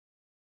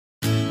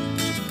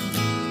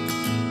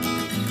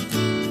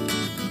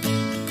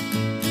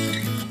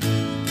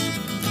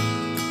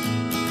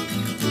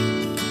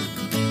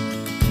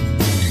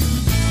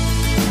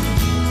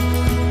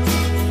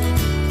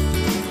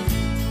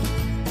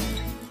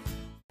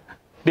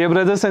Dear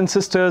brothers and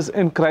sisters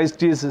in Christ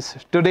Jesus,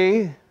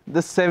 today, the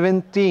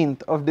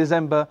 17th of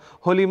December,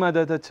 Holy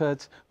Mother the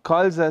Church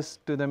calls us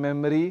to the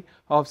memory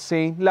of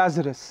Saint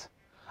Lazarus.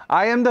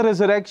 I am the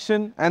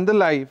resurrection and the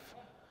life.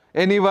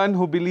 Anyone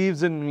who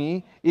believes in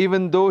me,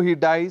 even though he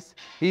dies,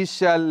 he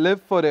shall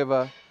live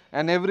forever.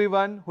 And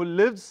everyone who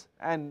lives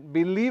and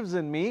believes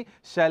in me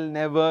shall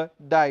never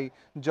die.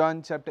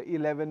 John chapter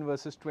 11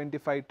 verses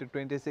 25 to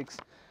 26.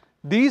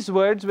 These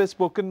words were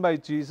spoken by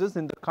Jesus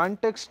in the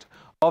context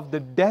of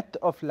the death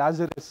of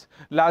Lazarus.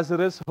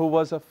 Lazarus, who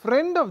was a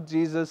friend of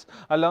Jesus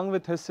along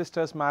with his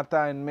sisters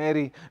Martha and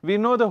Mary. We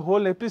know the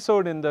whole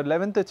episode in the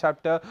 11th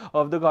chapter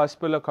of the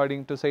Gospel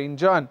according to Saint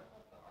John.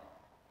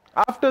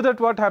 After that,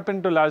 what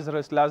happened to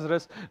Lazarus?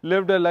 Lazarus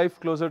lived a life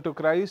closer to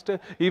Christ.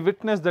 He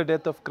witnessed the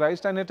death of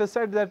Christ, and it is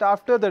said that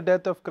after the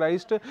death of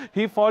Christ,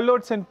 he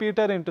followed St.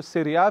 Peter into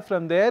Syria.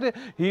 From there,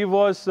 he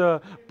was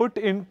put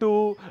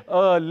into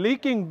a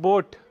leaking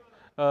boat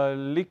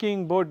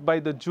by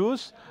the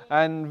Jews,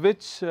 and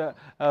which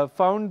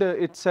found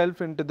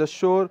itself into the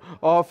shore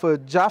of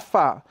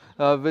Jaffa,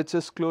 which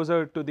is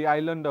closer to the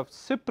island of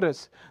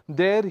Cyprus.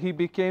 There he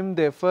became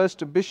their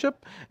first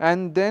bishop,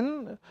 and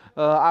then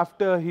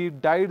after he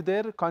died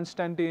there,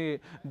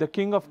 the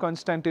king of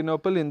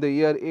Constantinople in the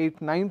year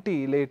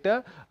 890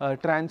 later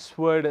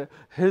transferred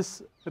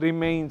his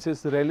remains,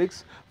 his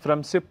relics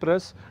from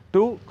Cyprus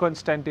to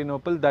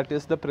Constantinople, that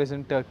is the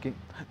present Turkey.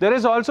 There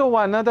is also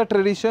another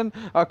tradition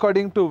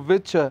according to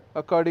which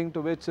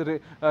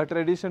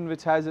tradition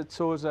which has its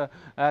source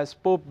as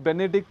Pope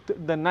Benedict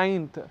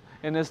IX.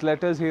 In his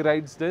letters he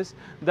writes this,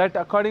 that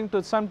according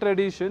to some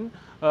tradition,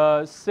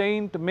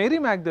 Saint Mary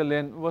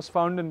Magdalene was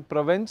found in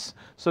Provence,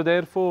 so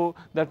therefore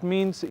that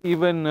means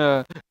even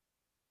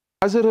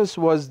Lazarus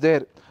was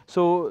there.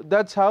 So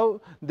that's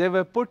how they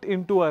were put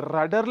into a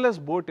rudderless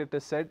boat, it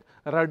is said,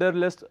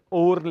 rudderless,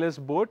 oarless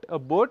boat, a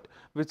boat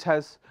which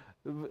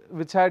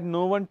had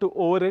no one to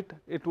oar it.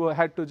 It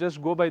had to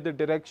just go by the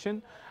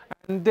direction,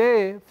 and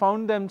they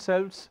found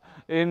themselves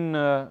in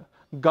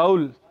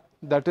Gaul,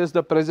 that is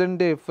the present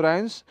day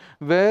France,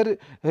 where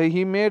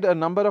he made a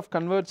number of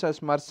converts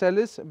as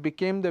Marcellus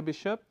became the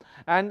bishop,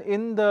 and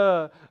in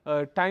the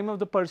time of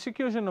the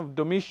persecution of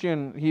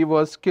Domitian, he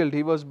was killed.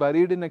 He was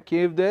buried in a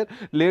cave there.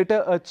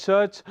 Later a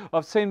church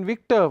of Saint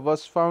Victor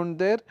was found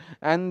there,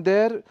 and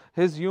there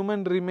his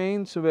human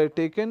remains were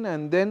taken,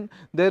 and then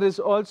there is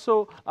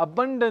also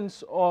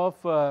abundance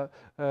of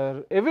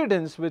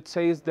evidence which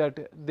says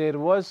that there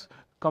was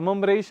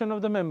commemoration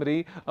of the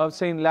memory of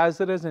Saint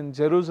Lazarus in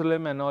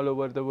Jerusalem and all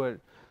over the world.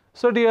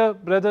 So dear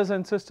brothers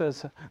and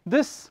sisters,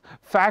 this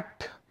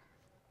fact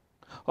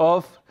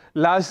of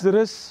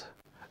Lazarus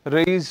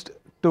raised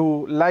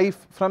to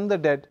life from the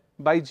dead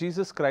by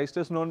Jesus Christ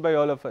is known by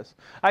all of us.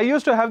 I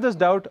used to have this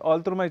doubt all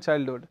through my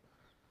childhood.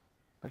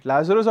 But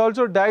Lazarus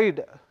also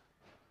died.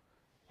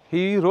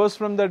 He rose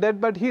from the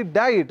dead, but he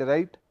died,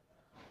 right?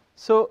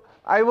 So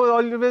I was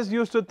always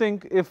used to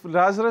think, if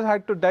Lazarus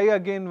had to die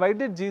again, why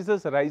did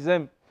Jesus raise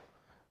him?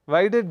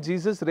 Why did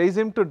Jesus raise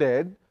him to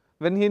dead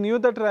when he knew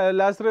that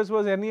Lazarus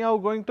was anyhow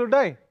going to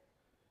die?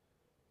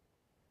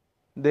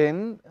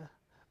 Then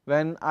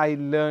when I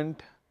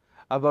learnt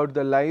about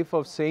the life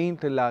of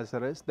Saint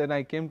Lazarus, then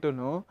I came to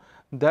know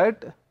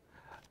that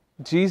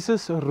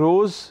Jesus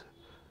rose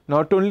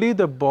not only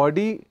the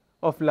body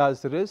of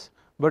Lazarus,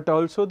 but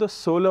also the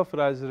soul of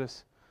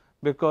Lazarus,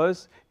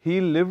 because he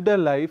lived a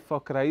life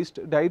for Christ,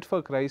 died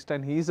for Christ,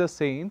 and he is a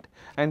saint.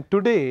 And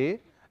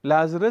today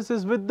Lazarus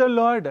is with the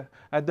Lord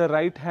at the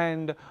right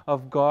hand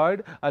of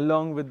God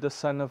along with the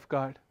Son of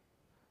God.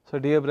 So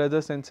dear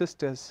brothers and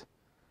sisters,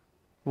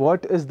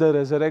 what is the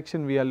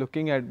resurrection we are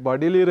looking at?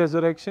 Bodily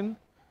resurrection?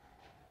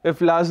 If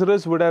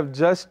Lazarus would have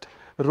just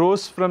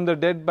rose from the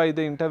dead by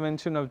the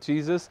intervention of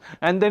Jesus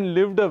and then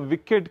lived a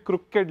wicked,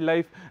 crooked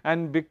life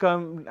and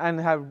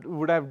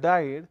would have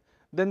died,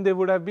 then there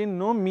would have been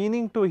no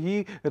meaning to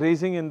he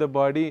raising in the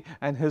body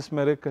and his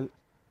miracle.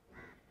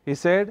 He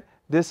said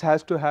this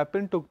has to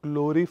happen to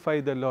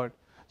glorify the Lord.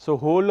 So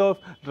whole of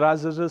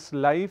Lazarus'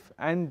 life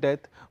and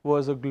death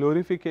was a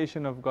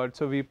glorification of God.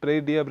 So we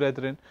pray, dear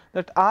brethren,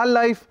 that our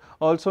life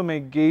also may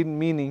gain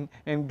meaning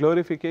in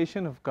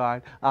glorification of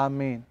God.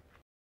 Amen.